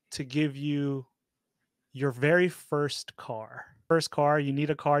were to give you your very first car? First car, you need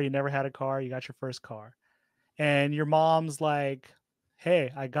a car, you never had a car, you got your first car. And your mom's like,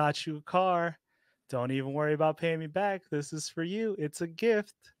 "Hey, I got you a car. Don't even worry about paying me back. This is for you. It's a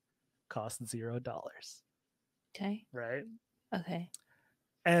gift. Costs $0." Okay. Right? Okay.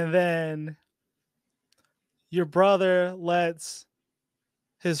 And then your brother lets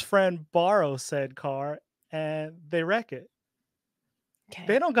his friend borrow said car and they wreck it.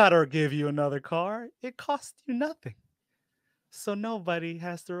 They Okay. don't gotta give you another car. It costs you nothing. So nobody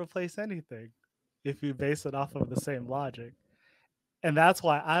has to replace anything if you base it off of the same logic. And that's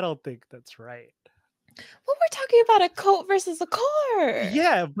why I don't think that's right. Well, we're talking about a coat versus a car.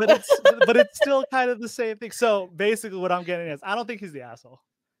 Yeah, but it's still kind of the same thing. So basically what I'm getting is I don't think he's the asshole.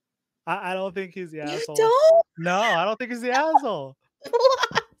 I don't think he's the You asshole. don't? No, I don't think he's the asshole.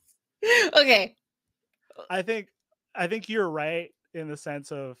 What? Okay. I think I think you're right in the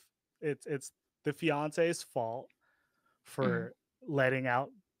sense of it's the fiance's fault Mhm. for letting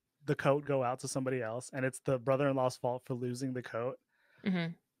out the coat go out to somebody else, and it's the brother-in-law's fault for losing the coat.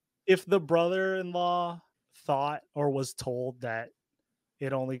 Mhm. If the brother-in-law thought or was told that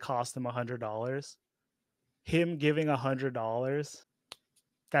it only cost him $100, him giving $100,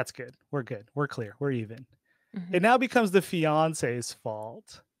 that's good. We're good. We're clear. We're even. It Mhm. now becomes the fiance's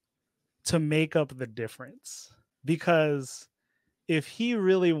fault to make up the difference because if he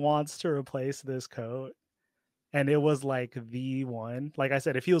really wants to replace this coat and it was like the one, like I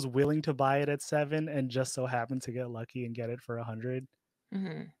said, if he was willing to buy it at 7 and just so happened to get lucky and get it for 100,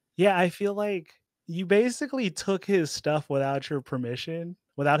 Mhm. yeah, I feel like you basically took his stuff without his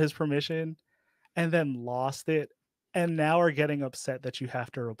permission, and then lost it, and now are getting upset that you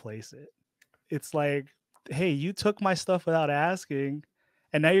have to replace it. It's like, "Hey, you took my stuff without asking,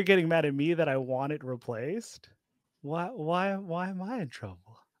 and now you're getting mad at me that I want it replaced? Why am I in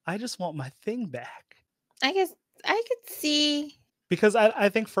trouble? I just want my thing back." I guess I could see. Because I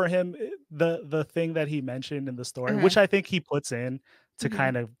think for him, the thing that he mentioned in the story, Uh-huh. which I think he puts in to Mhm.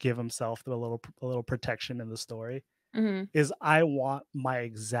 kind of give himself a little protection in the story, Mhm. is I want my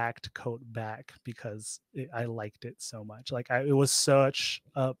exact coat back because I liked it so much. Like it was such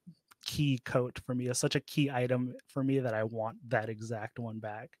a key coat for me, such a key item for me that I want that exact one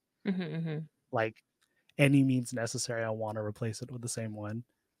back. Mhm. Mhm. Like any means necessary, I want to replace it with the same one.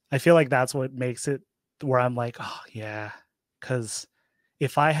 I feel like that's what makes it where I'm like, oh yeah, because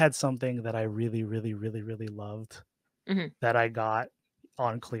if I had something that I really, really, really, really loved Mhm. that I got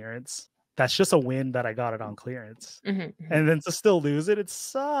on clearance, that's just a win that I got it on clearance. Mhm. Mhm. And then to still lose it, it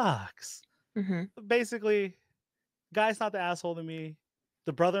sucks. Mhm. Basically, guy's not the asshole to me.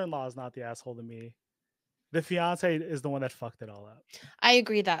 The brother-in-law is not the asshole to me. The fiance is the one that fucked it all up. I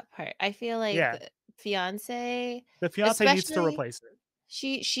agree that part. I feel like Yeah, the fiance, the fiance needs to especially, replace it.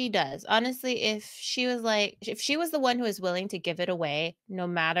 she does. Honestly, if she was the one who was willing to give it away, no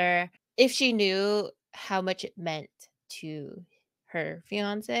matter if she knew how much it meant to her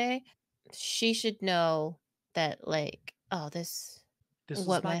fiance, she should know that, like, oh, this This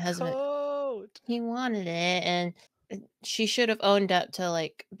is what my my husband code. He wanted it, and she should have owned up to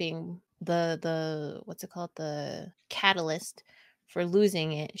like being the what's it called, the catalyst for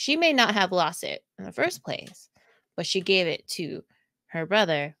losing it. She may not have lost it in the first place, but she gave it to her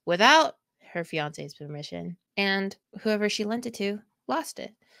brother without her fiance's permission, and whoever she lent it to lost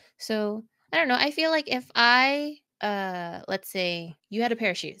it. So I don't know. I feel like if I let's say you had a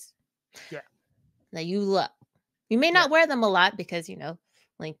pair of shoes Yeah. that you love, you may Yeah. not wear them a lot because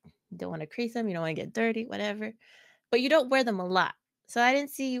like you don't want to crease them, you don't want to get dirty, whatever, but you don't wear them a lot. So I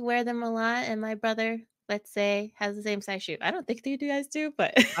didn't see you wear them a lot, and my brother, let's say, has the same size shoe. I don't think you guys do,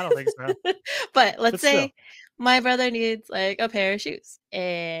 but I don't think so. but let's But still. say my brother needs like a pair of shoes,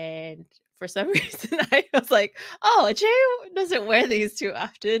 and for some reason I was like, "Oh, Jay doesn't wear these too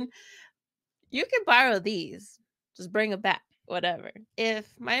often. You can borrow these. Just bring them back." Whatever.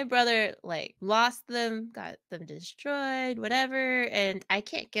 If my brother like lost them, got them destroyed, whatever, and I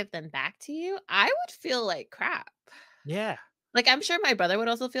can't give them back to you, I would feel like crap. Yeah. Like, I'm sure my brother would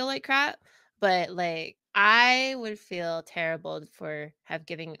also feel like crap, but, like, I would feel terrible for have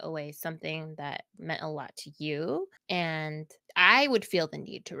giving away something that meant a lot to you, and I would feel the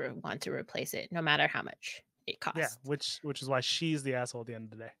need to want to replace it no matter how much it Yeah. costs. Which is why she's the asshole at the end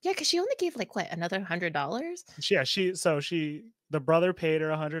of the day. Yeah, because she only gave, like, what, another $100? Yeah, the brother paid her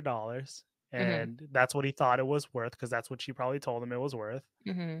 $100, Mhm, and that's what he thought it was worth, because that's what she probably told him it was worth.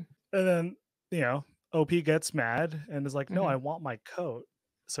 mhm, And then, OP gets mad and is like, "No, I mhm, want my coat."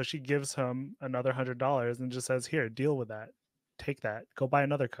 So she gives him another $100 and just says, "Here, deal with that. Take that. Go buy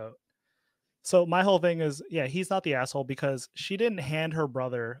another coat." So my whole thing is, yeah, he's not the asshole because she didn't hand her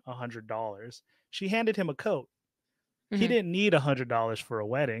brother $100. She handed him a coat. He mhm. didn't need $100 for a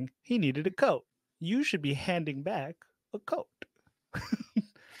wedding. He needed a coat. You should be handing back a coat.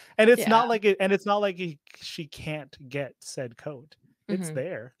 And it's Yeah, not like she can't get said coat. It's mhm,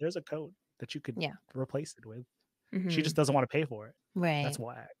 there. There's a coat that you could yeah, replace it with. She just mhm, doesn't want to pay for it. right. That's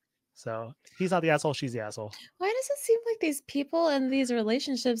why. So he's not the asshole. She's the asshole. Why does it seem like these people in these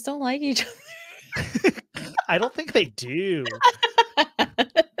relationships don't like each I don't think they do. other?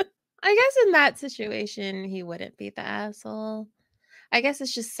 I guess in that situation, he wouldn't be the asshole. I guess it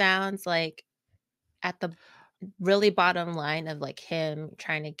just sounds like at the really bottom line of like him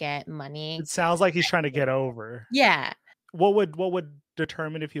trying to get money. It sounds like he's trying to get over. Yeah. What would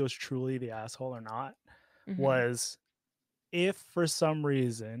determine if he was truly the asshole or not Mhm. was if for some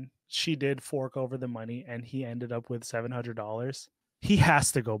reason she did fork over the money and he ended up with $700, he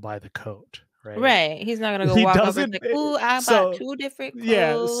has to go buy the coat, right? Right. He's not gonna go He walk over and doesn't say, "Ooh, I bought so 2 different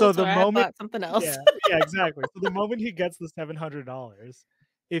yeah, so clothes," the or "I moment bought something yeah, else." yeah, exactly. So the moment he gets the $700,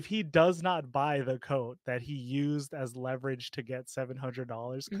 if he does not buy the coat that he used as leverage to get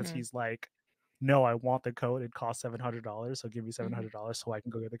 $700, because Mhm. he's like, "No, I want the coat. It costs $700, so give me Mhm. $700 so I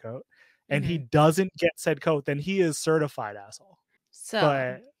can go get the coat." And he Mhm. doesn't get said coat, then he is certified asshole. So,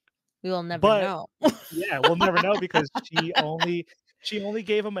 But we will never but know. yeah, we'll never know because she only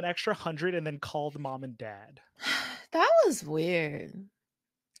gave him an extra 100 and then called mom and dad. That was weird.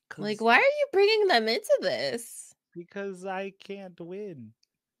 Like, 'Cause why are you bringing them into this? because I can't win.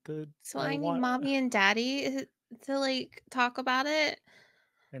 The So I I need want mommy and daddy to like talk about it.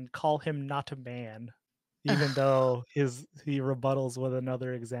 and call him not a man, even Ugh, though he rebuttals with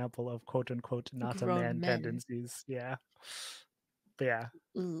another example of quote unquote not a grown man men. tendencies. Yeah. But yeah,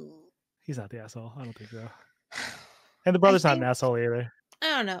 Ooh. he's not the asshole. I don't think so. And the I brother's not an think asshole either. I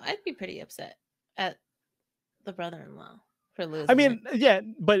don't know. I'd be pretty upset at the brother-in-law for I losing it. mean, yeah,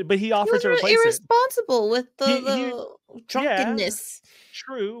 but he He offered was to replace it. irresponsible with He the yeah, drunkenness.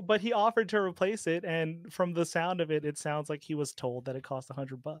 true, but he offered to replace it, and from the sound of it, it sounds like he was told that it cost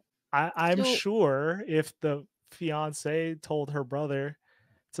 $100. I'm So sure if the fiance told her brother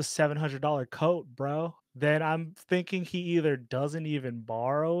it's a $700 coat, bro, then I'm thinking he either doesn't even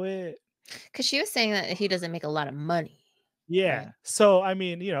borrow it. because she was saying that he doesn't make a lot of money, Yeah. right? So I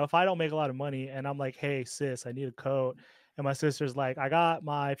mean, if I don't make a lot of money and I'm like, hey sis, I need a coat. And my sister's like, I got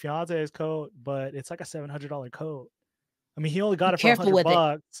my fiance's coat, but it's like a $700 coat. I mean, he only Be got it for a careful hundred with it.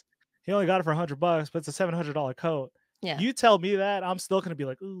 bucks. He only got it for $100, but it's a $700 coat. Yeah. You tell me that, I'm still gonna be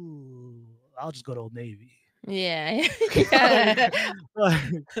like, ooh, I'll just go to Old Navy. Yeah. like, Yeah.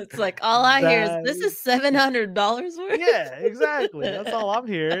 like It's like all I hear is this that. is $700 worth. Yeah, exactly. That's all I'm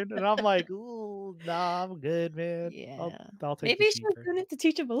hearing, and I'm like, ooh, nah, I'm good, man. I'll Yeah. I'll take the Maybe she was cheaper. doing it to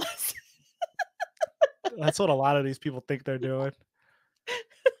teach him a lesson. That's what a lot of these people think they're doing.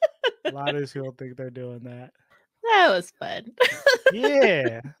 A lot of these people think they're doing that. That was fun.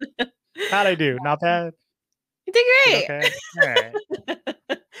 Yeah. How'd I do? Not bad? You did Did great. okay? Alright.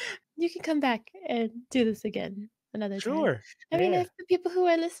 You can come back and do this again. another time. Sure. I mean, Yeah. if the people who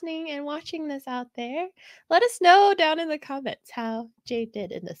are listening and watching this out there, let us know down in the comments how Jay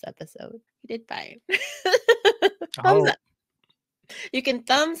did in this episode. He did fine. Thumbs Oh. up. You can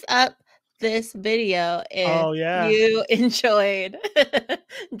thumbs up this video if Oh yeah. you enjoyed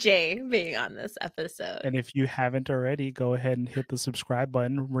Jay being on this episode. And if you haven't already, go ahead and hit the subscribe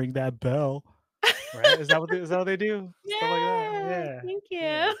button, ring that bell. Right? Is that what they do? Stuff like that. Yeah, Yeah. thank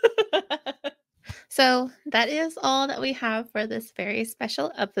Yeah. you. So that is all that we have for this very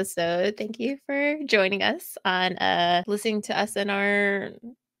special episode. Thank you for joining us on listening to us in our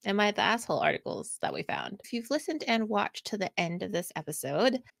Am I the Asshole articles that we found. If you've listened and watched to the end of this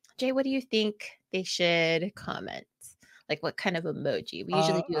episode, Jay, what do you think they should comment? Like what kind of emoji? We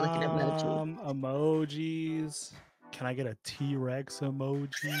usually do like an emoji. Emojis. Can I get a T-Rex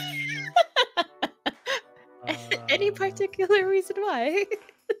emoji? Any particular reason why?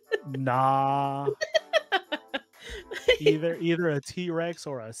 Nah. Either a T-Rex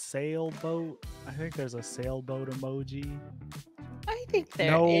or a sailboat. I think there's a sailboat emoji. I think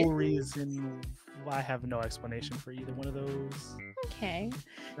there No is. reason. I have no explanation for either one of those. Okay.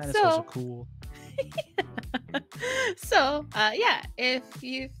 Dinosaurs are cool. So, yeah, if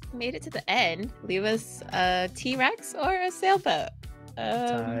you've made it to the end, leave us a T-Rex or a sailboat.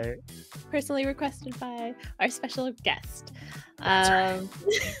 Tight. Personally requested by our special guest. That's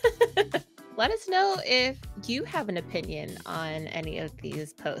right. Let us know if you have an opinion on any of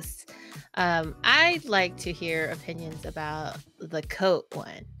these posts. I'd like to hear opinions about the coat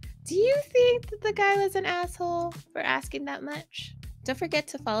one. Do you think that the guy was an asshole for asking that much? Don't forget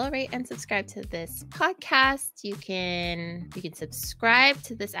to follow, rate, and subscribe to this podcast. You can subscribe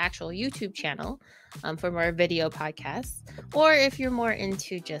to this actual YouTube channel for more video podcasts. Or if you're more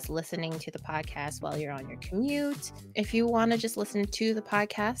into just listening to the podcast while you're on your commute, if you want to just listen to the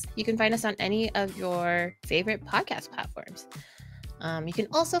podcast, you can find us on any of your favorite podcast platforms. You can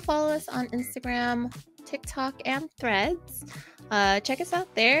also follow us on Instagram, TikTok, and Threads. Check us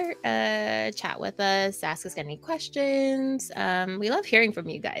out there. Chat with us. Ask us any questions. We love hearing from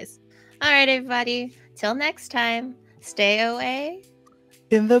you guys. All right, everybody. Till next time. Stay away.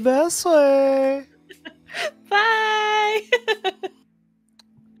 In the best way. Bye.